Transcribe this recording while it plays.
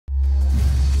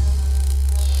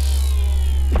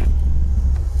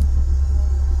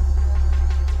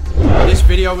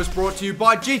video was brought to you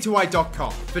by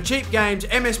G2A.com for cheap games,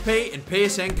 MSP and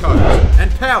PSN codes, and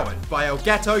powered by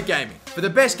Elgato Gaming. For the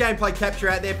best gameplay capture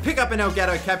out there, pick up an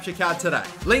Elgato capture card today.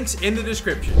 Links in the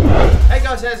description. Hey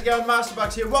guys, how's it going?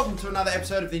 MasterBucks here. Welcome to another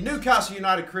episode of the Newcastle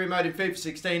United career mode in FIFA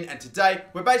 16. And today,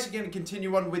 we're basically going to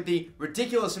continue on with the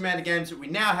ridiculous amount of games that we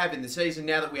now have in the season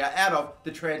now that we are out of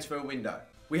the transfer window.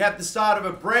 We have the start of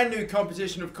a brand new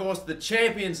competition, of course, the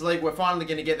Champions League. We're finally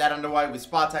going to get that underway with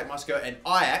Spartak Moscow and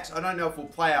Ajax. I don't know if we'll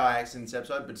play Ajax in this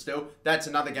episode, but still, that's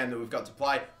another game that we've got to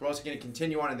play. We're also going to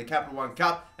continue on in the Capital One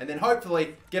Cup, and then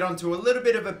hopefully get onto a little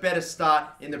bit of a better start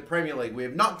in the Premier League. We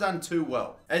have not done too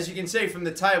well. As you can see from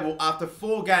the table, after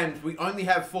 4 games, we only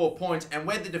have 4 points, and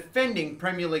we're the defending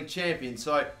Premier League champions,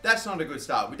 so that's not a good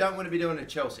start. We don't want to be doing a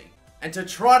Chelsea. And to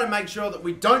try to make sure that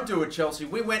we don't do a Chelsea,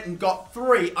 we went and got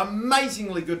 3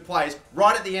 amazingly good players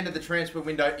right at the end of the transfer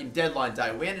window in deadline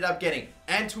day. We ended up getting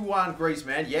Antoine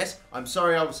Griezmann. Yes, I'm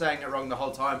sorry I was saying it wrong the whole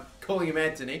time, calling him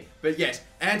Anthony. But yes,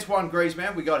 Antoine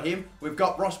Griezmann, we got him. We've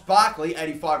got Ross Barkley,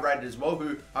 85 rated as well,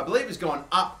 who I believe has gone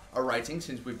up a rating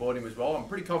since we bought him as well. I'm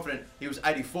pretty confident he was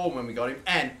 84 when we got him.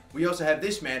 And we also have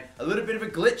this man, a little bit of a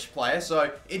glitch player, so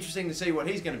interesting to see what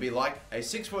he's going to be like. A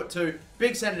 6'2",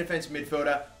 big centre defensive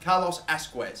midfielder, Carlos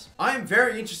Asquez. I am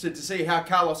very interested to see how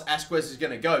Carlos Asquez is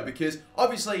going to go because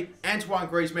obviously Antoine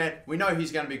Griezmann, we know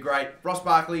he's going to be great. Ross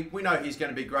Barkley, we know he's going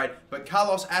to be great. But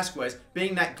Carlos Asquez,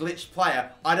 being that glitched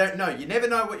player, I don't know. You never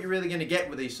know what you're really going to get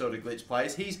with these sort of glitch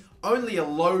players. He's only a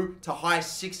low to high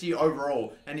 60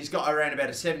 overall, and he's got around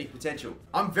about a 70 potential.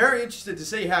 I'm very interested to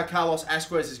see how Carlos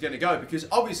Asquez is going to go because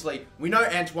obviously we know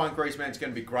Antoine Griezmann's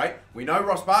going to be great. We know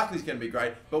Ross Barkley's going to be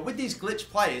great, but with these glitch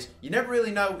players, you never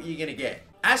really know what you're going to get.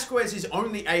 Asquez is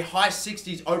only a high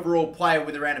 60s overall player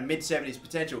with around a mid 70s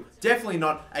potential. Definitely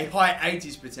not a high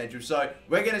 80s potential. So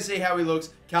we're going to see how he looks.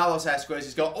 Carlos Asquez,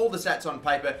 he's got all the stats on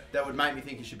paper that would make me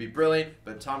think he should be brilliant.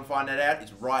 But time to find that out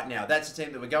is right now. That's the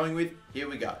team that we're going with. Here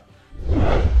we go.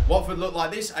 Watford look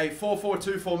like this, a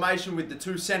 4-4-2 formation with the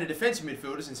 2 centre defensive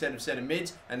midfielders instead of centre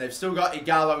mids. And they've still got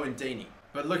Igalo and Dini.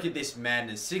 But look at this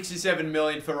madness. 67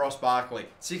 million for Ross Barkley.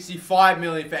 65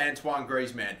 million for Antoine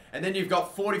Griezmann. And then you've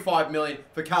got 45 million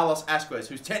for Carlos Asquez,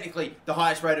 who's technically the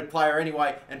highest rated player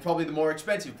anyway, and probably the more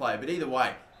expensive player. But either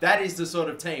way, that is the sort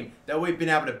of team that we've been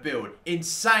able to build.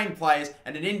 Insane players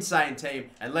and an insane team,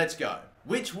 and let's go.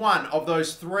 Which one of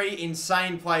those 3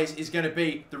 insane players is going to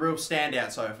be the real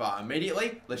standout so far?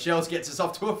 Immediately, Lascelles gets us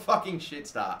off to a fucking shit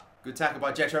start. Good tackle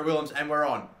by Jetro Willems, and we're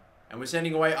on. And we're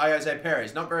sending away Jose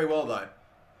Perez. Not very well, though.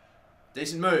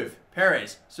 Decent move.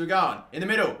 Perez, still going. In the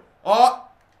middle. Oh,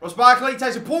 Ross Barkley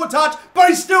takes a poor touch, but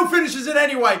he still finishes it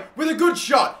anyway with a good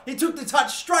shot. He took the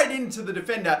touch straight into the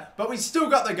defender, but we still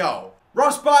got the goal.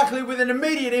 Ross Barkley with an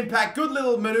immediate impact. Good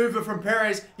little maneuver from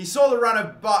Perez. He saw the run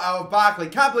of Barkley.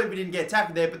 Can't believe he didn't get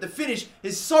tackled there, but the finish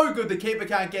is so good the keeper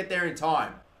can't get there in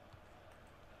time.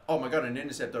 Oh my god, an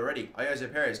intercept already. Jose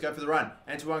Perez, go for the run.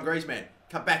 Antoine Griezmann,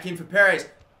 cut back in for Perez.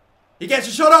 He gets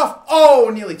a shot off. Oh,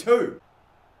 nearly 2.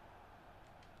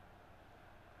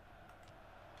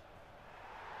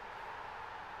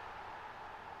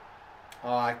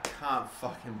 Oh, I can't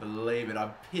fucking believe it. I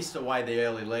pissed away the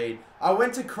early lead. I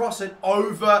went to cross it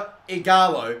over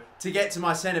Igalo to get to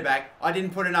my centre-back. I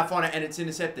didn't put enough on it and it's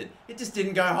intercepted. It just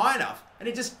didn't go high enough. And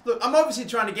it just... Look, I'm obviously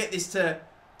trying to get this to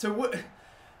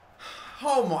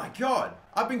oh my god.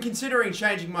 I've been considering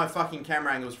changing my fucking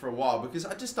camera angles for a while because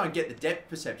I just don't get the depth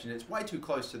perception. It's way too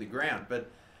close to the ground. But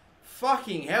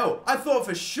fucking hell. I thought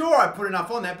for sure I put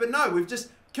enough on that. But no, we've just...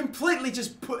 completely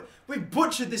we've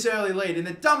butchered this early lead in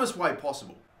the dumbest way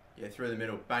possible. Yeah, through the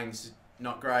middle. Bang, this is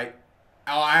not great.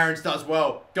 Oh, Aarons does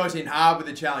well. Goes in hard with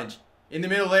the challenge. In the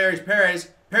middle there is Perez.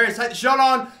 Perez, take the shot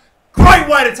on. Great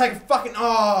way to take a fucking...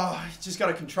 Oh, you just got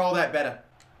to control that better.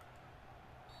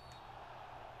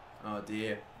 Oh,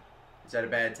 dear. Is that a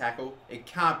bad tackle? It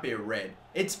can't be a red.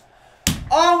 It's...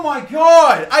 Oh, my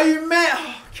God. Are you mad?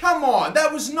 Oh, come on.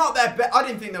 That was not that bad. I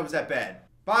didn't think that was that bad.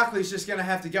 Barkley's just going to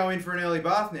have to go in for an early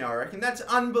bath now, I reckon. That's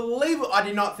unbelievable. I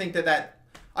didn't think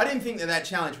that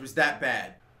challenge was that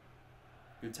bad.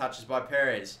 Good touches by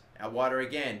Perez. Out wider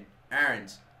again.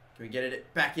 Aarons. Can we get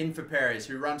it back in for Perez,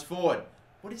 who runs forward?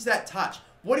 What is that touch?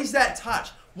 What is that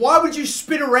touch? Why would you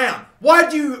spin around? Why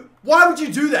would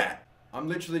you do that? I'm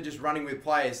literally just running with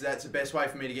players. That's the best way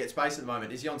for me to get space at the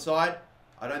moment. Is he onside?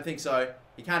 I don't think so.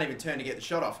 He can't even turn to get the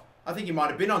shot off. I think he might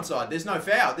have been onside. There's no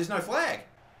foul. There's no flag.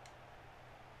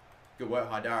 Good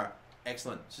work, Haidara.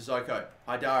 Excellent. Sissoko.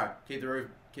 Haidara. Keep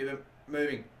it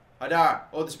moving. Haidara.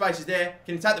 All the space is there.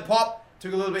 Can he take the pop?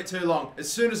 Took a little bit too long.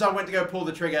 As soon as I went to go pull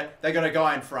the trigger, they got a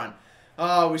guy in front.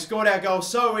 Oh, we scored our goal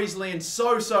so easily and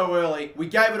so early. We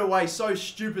gave it away so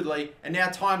stupidly, and now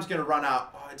time's going to run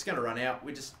out. Oh, it's going to run out.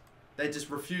 They're just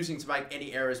refusing to make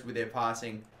any errors with their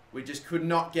passing. We just could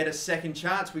not get a second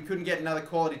chance. We couldn't get another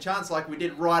quality chance like we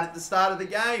did right at the start of the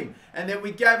game. And then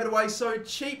we gave it away so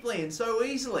cheaply and so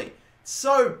easily.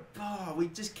 We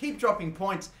just keep dropping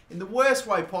points in the worst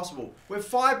way possible. We're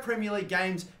 5 Premier League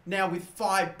games now with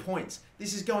 5 points.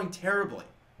 This is going terribly.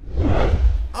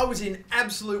 I was in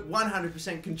absolute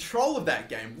 100% control of that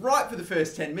game right for the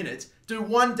first 10 minutes. Do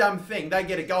one dumb thing, they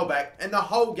get a goal back, and the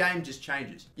whole game just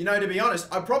changes. You know, to be honest,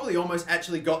 I probably almost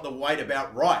actually got the weight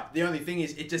about right. The only thing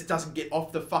is, it just doesn't get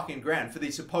off the fucking ground for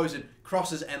these supposed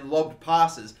crosses and lobbed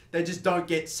passes. They just don't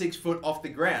get 6 foot off the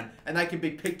ground, and they can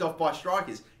be picked off by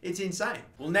strikers. It's insane.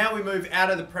 Well, now we move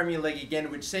out of the Premier League again,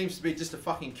 which seems to be just a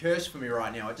fucking curse for me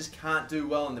right now. I just can't do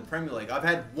well in the Premier League. I've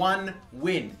had 1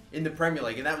 win in the Premier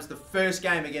League, and that was the first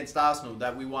game against Arsenal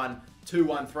that we won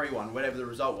 2-1, 3-1, whatever the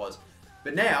result was.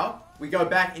 But now, we go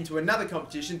back into another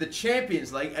competition, the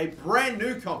Champions League, a brand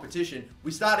new competition.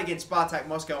 We start against Spartak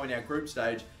Moscow in our group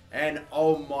stage, and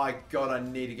oh my god, I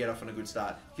need to get off on a good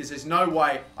start. Because there's no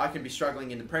way I can be struggling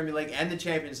in the Premier League and the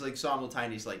Champions League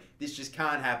simultaneously. This just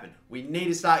can't happen. We need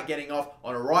to start getting off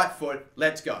on a right foot.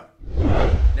 Let's go.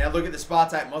 Now look at the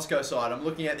Spartak Moscow side. I'm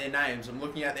looking at their names. I'm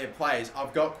looking at their players.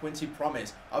 I've got Quincy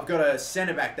Promes. I've got a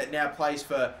centre-back that now plays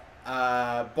for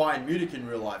Bayern Munich in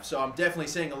real life. So I'm definitely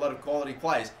seeing a lot of quality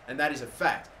players, and that is a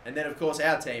fact. And then of course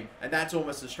our team, and that's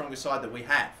almost the strongest side that we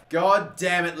have. God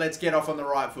damn it, let's get off on the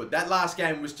right foot. That last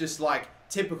game was just like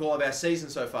typical of our season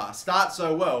so far. Start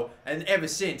so well, and ever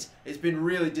since, it's been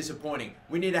really disappointing.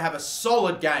 We need to have a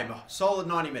solid game, a solid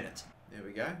 90 minutes. There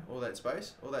we go, all that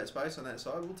space on that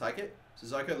side, we'll take it.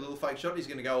 Sissoko, the little fake shot, he's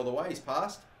going to go all the way, he's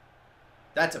passed.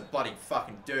 That's a bloody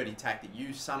fucking dirty tactic,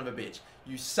 you son of a bitch.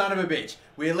 You son of a bitch.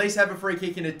 We at least have a free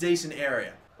kick in a decent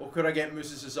area. Or could I get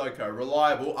Musa Sissoko?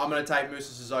 Reliable. I'm going to take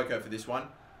Musa Sissoko for this one.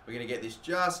 We're going to get this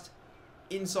just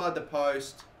inside the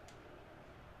post.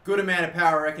 Good amount of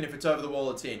power, I reckon. If it's over the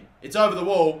wall, it's in. It's over the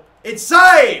wall. It's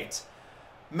saved!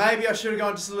 Maybe I should have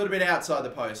gone just a little bit outside the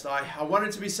post. I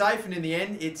wanted to be safe, and in the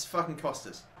end, it's fucking cost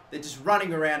us. They're just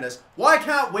running around us. Why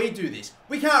can't we do this?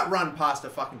 We can't run past a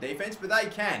fucking defense, but they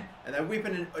can. And they're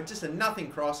whipping just a nothing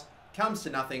cross. Comes to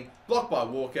nothing. Blocked by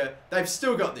Walker. They've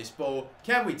still got this ball.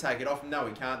 Can we take it off? No,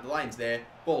 we can't. The lane's there.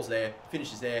 Ball's there.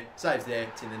 Finishes there. Saves there.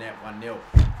 It's in the net. 1-0.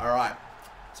 Alright.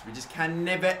 So we just can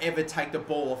never, ever take the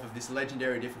ball off of this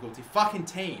legendary difficulty fucking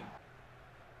team.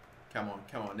 Come on.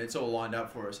 Come on. It's all lined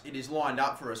up for us. It is lined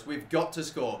up for us. We've got to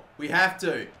score. We have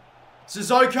to.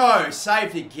 Sissoko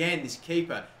saved again, this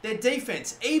keeper. Their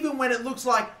defense, even when it looks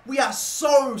like we are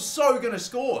so going to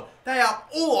score, they are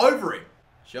all over him.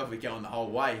 Shelby going the whole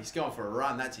way. He's going for a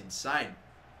run. That's insane.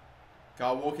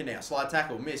 Kyle Walker now. Slide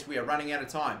tackle. Miss. We are running out of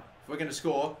time. If we're going to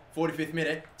score, 45th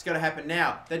minute, it's got to happen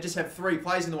now. They just have 3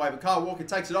 plays in the way, but Kyle Walker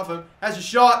takes it off him. Has a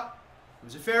shot. It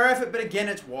was a fair effort, but again,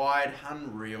 it's wide.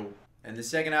 Unreal. And the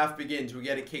second half begins. We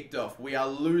get it kicked off. We are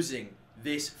losing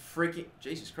this freaking...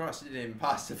 Jesus Christ, it didn't even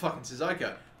pass to fucking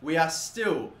Sissoko. We are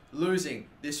still losing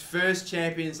this first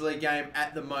Champions League game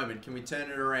at the moment. Can we turn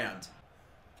it around?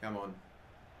 Come on.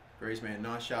 Griezmann,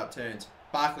 nice sharp turns.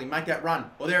 Barkley, make that run.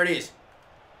 Well, there it is.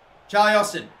 Charlie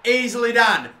Austin, easily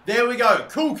done. There we go.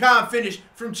 Cool, calm finish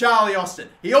from Charlie Austin.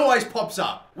 He always pops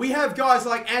up. We have guys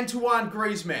like Antoine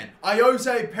Griezmann,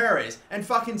 Jose Perez, and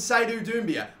fucking Seydou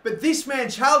Doumbia. But this man,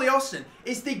 Charlie Austin,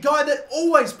 is the guy that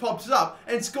always pops up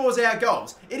and scores our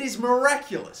goals. It is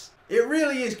miraculous. It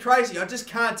really is crazy. I just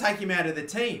can't take him out of the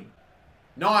team.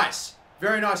 Nice.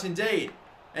 Very nice indeed.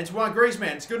 Antoine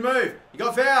Griezmann, it's a good move. He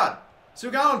got fouled.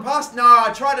 Still going past. No,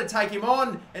 I tried to take him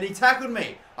on and he tackled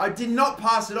me. I did not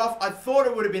pass it off. I thought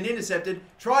it would have been intercepted.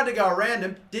 Tried to go around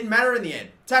him. Didn't matter in the end.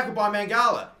 Tackled by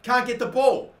Mangala. Can't get the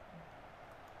ball.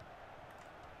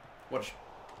 Watch.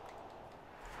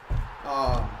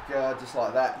 Oh, God, just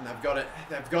like that. And they've got it.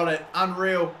 They've got it.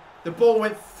 Unreal. The ball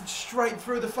went straight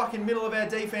through the fucking middle of our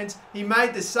defense. He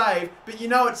made the save, but you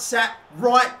know it sat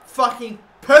right fucking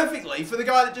perfectly for the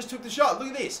guy that just took the shot. Look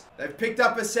at this. They've picked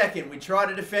up a second. We try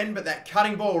to defend, but that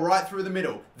cutting ball right through the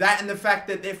middle. That and the fact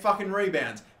that their fucking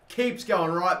rebounds keeps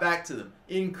going right back to them.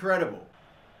 Incredible.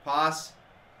 Pass.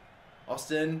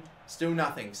 Austin. Still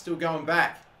nothing. Still going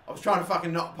back. I was trying to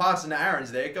fucking not pass into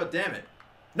Aaron's there. God damn it.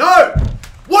 No!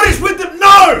 What is with them?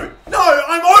 No! No!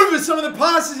 I'm over some of the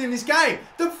passes in this game.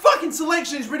 The fucking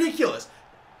selection is ridiculous.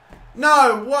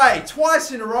 No way.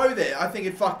 Twice in a row there. I think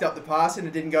it fucked up the pass and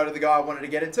it didn't go to the guy I wanted to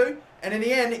get it to. And in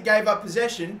the end, it gave up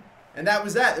possession. And that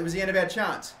was that. That was the end of our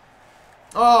chance.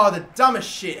 Oh, the dumbest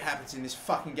shit happens in this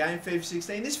fucking game, FIFA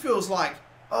 16. This feels like...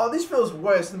 Oh, this feels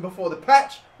worse than before the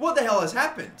patch. What the hell has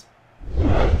happened?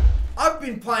 I've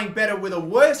been playing better with a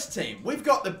worse team. We've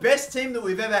got the best team that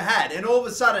we've ever had, and all of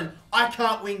a sudden, I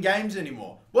can't win games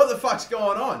anymore. What the fuck's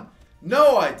going on?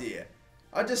 No idea.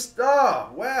 I just,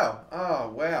 oh wow.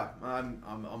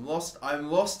 I'm lost. I'm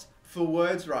lost for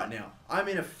words right now. I'm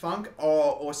in a funk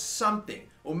or something.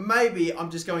 Or maybe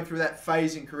I'm just going through that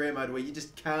phase in career mode where you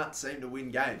just can't seem to win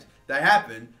games. They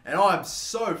happen, and I'm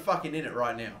so fucking in it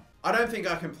right now. I don't think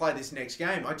I can play this next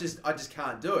game. I just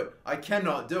can't do it. I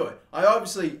cannot do it.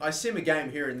 I sim a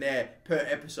game here and there per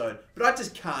episode, but I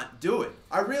just can't do it.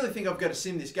 I really think I've got to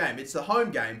sim this game. It's the home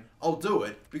game. I'll do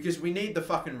it because we need the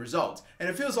fucking results. And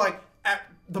it feels like at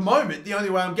the moment, the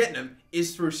only way I'm getting them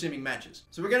is through simming matches.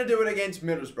 So we're going to do it against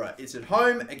Middlesbrough. It's at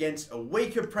home against a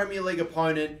weaker Premier League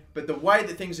opponent, but the way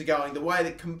that things are going, the way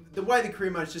the career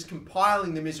mode is just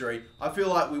compiling the misery, I feel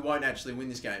like we won't actually win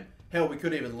this game. Hell, we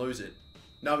could even lose it.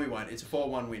 No, we won't. It's a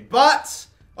 4-1 win. But,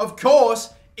 of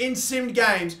course, in simmed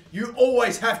games, you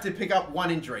always have to pick up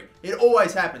one injury. It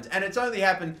always happens. And it's only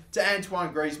happened to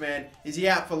Antoine Griezmann. Is he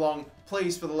out for long?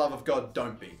 Please, for the love of God,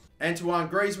 don't be. Antoine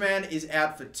Griezmann is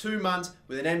out for 2 months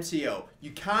with an MCL.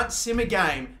 You can't sim a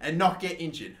game and not get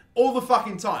injured. All the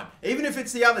fucking time. Even if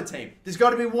it's the other team. There's got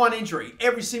to be one injury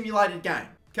every simulated game.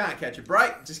 Can't catch a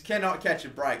break. Just cannot catch a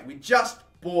break. We just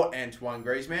bought Antoine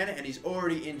Griezmann and he's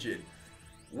already injured.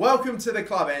 Welcome to the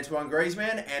club, Antoine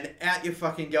Griezmann, and out you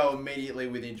fucking go immediately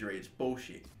with injury. It's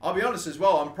bullshit. I'll be honest as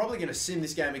well, I'm probably going to sim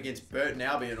this game against Burton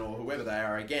Albion or whoever they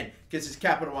are again, because it's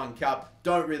Capital One Cup.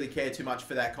 Don't really care too much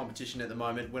for that competition at the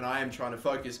moment when I am trying to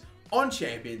focus on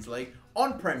Champions League,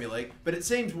 on Premier League, but it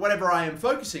seems whatever I am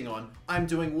focusing on, I'm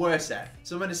doing worse at.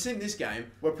 So I'm going to sim this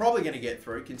game. We're probably going to get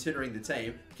through, considering the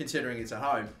team, considering it's at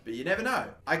home, but you never know.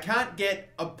 I can't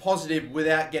get a positive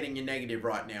without getting a negative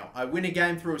right now. I win a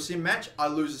game through a sim match, I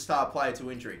lose a star player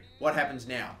to injury. What happens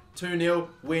now? 2-0,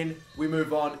 win, we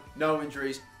move on, no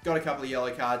injuries. Got a couple of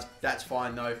yellow cards. That's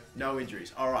fine though. No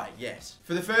injuries. Alright, yes.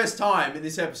 For the first time in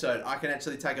this episode, I can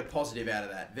actually take a positive out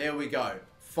of that. There we go.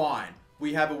 Fine.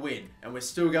 We have a win, and we're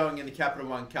still going in the Capital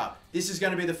One Cup. This is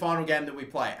going to be the final game that we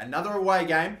play. Another away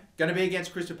game, going to be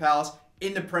against Crystal Palace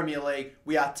in the Premier League.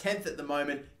 We are 10th at the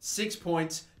moment, 6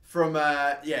 points from, what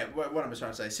am I trying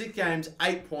to say? 6 games,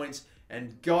 8 points,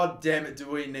 and god damn it do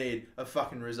we need a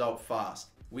fucking result fast.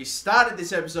 We started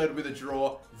this episode with a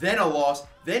draw, then a loss,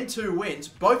 then 2 wins.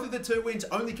 Both of the 2 wins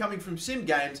only coming from sim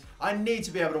games. I need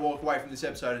to be able to walk away from this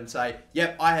episode and say,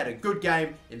 yep, I had a good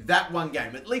game in that one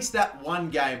game. At least that one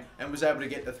game, and was able to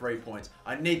get the 3 points.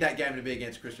 I need that game to be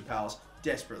against Crystal Palace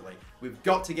desperately. We've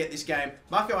got to get this game.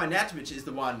 Marko Arnautovic is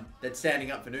the one that's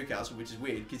standing up for Newcastle, which is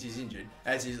weird because he's injured,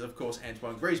 as is, of course,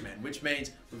 Antoine Griezmann, which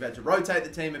means we've had to rotate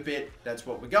the team a bit. That's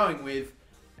what we're going with.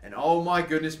 And oh my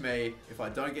goodness me, if I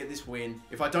don't get this win,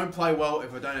 if I don't play well,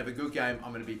 if I don't have a good game,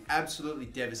 I'm going to be absolutely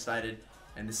devastated.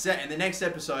 And in the next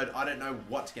episode, I don't know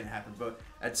what's going to happen, but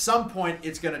at some point,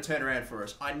 it's going to turn around for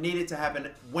us. I need it to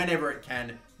happen whenever it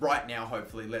can, right now,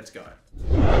 hopefully. Let's go.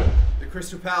 The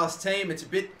Crystal Palace team, it's a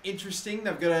bit interesting.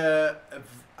 They've got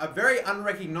a very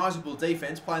unrecognisable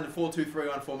defence, playing the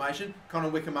 4-2-3-1 formation. Connor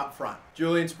Wickham up front.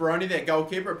 Julian Speroni, their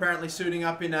goalkeeper, apparently suiting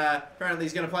up in, apparently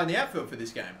he's going to play in the outfield for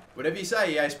this game. Whatever you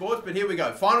say, EA Sports, but here we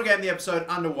go. Final game of the episode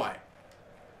underway.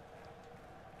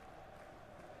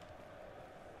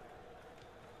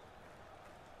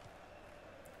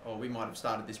 Oh, we might have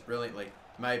started this brilliantly.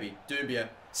 Maybe. Doumbia.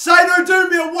 Seydou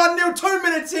Doumbia, 1-0, 2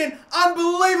 minutes in.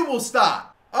 Unbelievable start.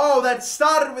 Oh, that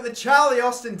started with a Charlie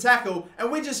Austin tackle,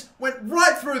 and we just went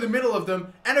right through the middle of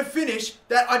them, and a finish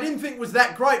that I didn't think was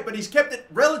that great, but he's kept it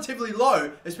relatively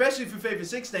low, especially for FIFA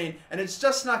 16, and it's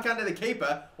just snuck under the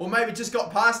keeper, or maybe just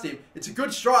got past him. It's a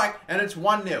good strike, and it's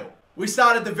 1-0. We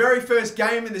started the very first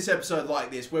game in this episode like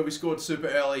this, where we scored super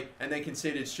early, and then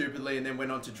conceded stupidly, and then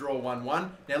went on to draw 1-1.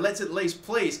 Now let's at least,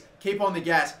 please, keep on the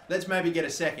gas. Let's maybe get a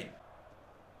second.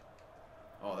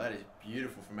 Oh, that is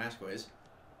beautiful from Asquez.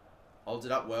 Holds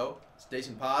it up well. It's a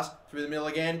decent pass. Through the middle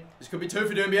again. This could be 2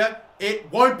 for Doumbia.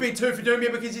 It won't be 2 for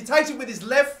Doumbia because he takes it with his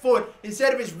left foot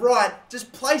instead of his right.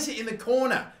 Just place it in the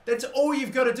corner. That's all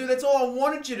you've got to do. That's all I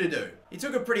wanted you to do. He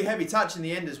took a pretty heavy touch in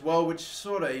the end as well, which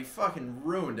sort of, he fucking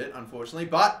ruined it, unfortunately.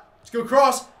 But, it's a good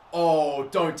cross. Oh,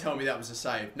 don't tell me that was a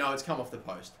save. No, it's come off the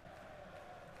post.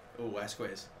 Oh,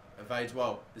 Asquez. Evades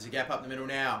well. There's a gap up the middle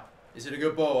now. Is it a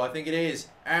good ball? I think it is.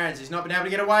 Aarons, he's not been able to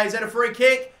get away. Is that a free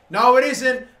kick? No, it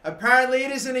isn't. Apparently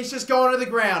it isn't. He's just going to the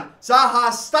ground.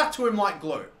 Zaha stuck to him like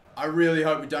glue. I really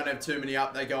hope we don't have too many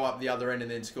up. They go up the other end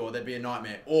and then score. That'd be a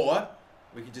nightmare. Or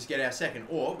we could just get our second.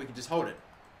 Or we could just hold it.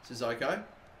 Sissoko.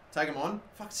 Take him on.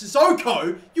 Fuck,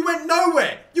 Sissoko? You went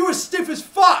nowhere. You were stiff as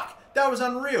fuck. That was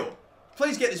unreal.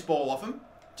 Please get this ball off him.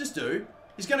 Just do.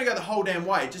 He's going to go the whole damn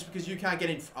way just because you can't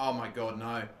get in. Oh my god,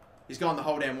 no. He's gone the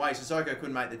whole damn way. Sissoko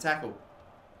couldn't make the tackle.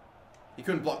 He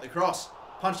couldn't block the cross.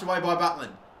 Punched away by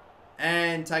Butland.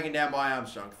 And taken down by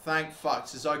Armstrong. Thank fuck,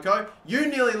 Sissoko. You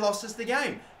nearly lost us the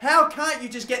game. How can't you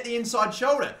just get the inside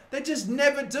shoulder? They just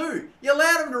never do. You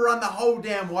allowed him to run the whole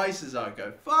damn way,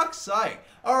 Sissoko. Fuck's sake.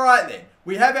 Alright then.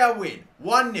 We have our win.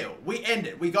 1-0. We end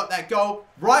it. We got that goal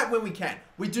right when we can.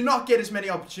 We do not get as many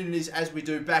opportunities as we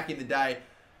do back in the day.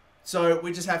 So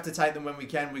we just have to take them when we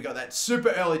can. We got that super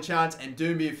early chance and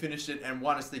Doumbia finished it and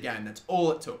won us the game. That's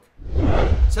all it took.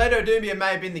 Seydou Doumbia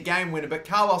may have been the game winner, but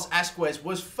Carlos Asquez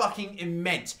was fucking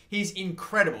immense. He's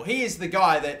incredible. He is the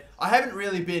guy that I haven't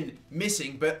really been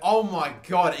missing, but oh my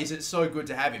god, is it so good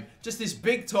to have him. Just this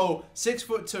big, tall,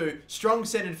 6'2", strong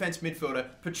centre defence midfielder,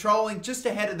 patrolling just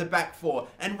ahead of the back four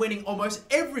and winning almost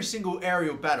every single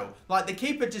aerial battle. Like, the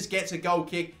keeper just gets a goal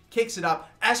kick, kicks it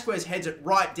up, Asquez heads it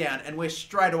right down, and we're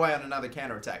straight away on another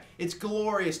counter-attack. It's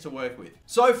glorious to work with.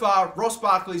 So far, Ross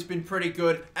Barkley's been pretty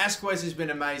good, Asquez has been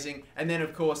amazing, and then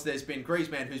of course there's been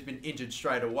Griezmann, who's been injured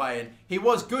straight away, and he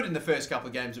was good in the first couple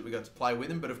of games that we got to play with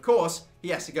him, but of course, he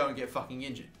has to go and get fucking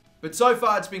injured. But so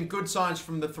far, it's been good signs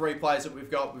from the three players that we've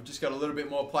got. We've just got a little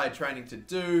bit more player training to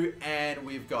do, and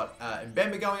we've got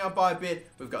Mbemba going up by a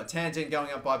bit. We've got Tanzan going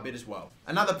up by a bit as well.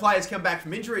 Another player's come back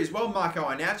from injury as well, Marko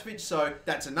Arnautovic, so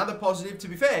that's another positive. To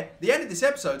be fair, the end of this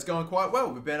episode's going quite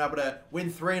well. We've been able to win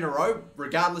 3 in a row,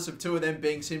 regardless of 2 of them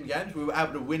being sim games. We were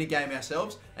able to win a game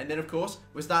ourselves, and then, of course,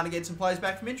 we're starting to get some players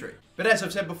back from injury. But as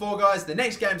I've said before, guys, the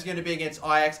next game's going to be against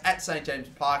Ajax at St. James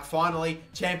Park. Finally,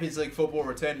 Champions League football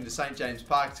returning to St. James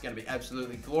Park. It's going to be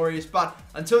absolutely glorious. But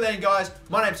until then, guys,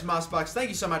 my name's MasterBucks. Thank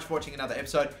you so much for watching another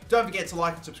episode. Don't forget to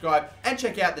like and subscribe, and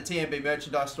check out the TMB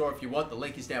merchandise store if you want. The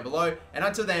link is down below. And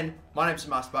until then, my name's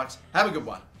MasterBucks. Have a good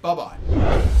one.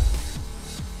 Bye-bye.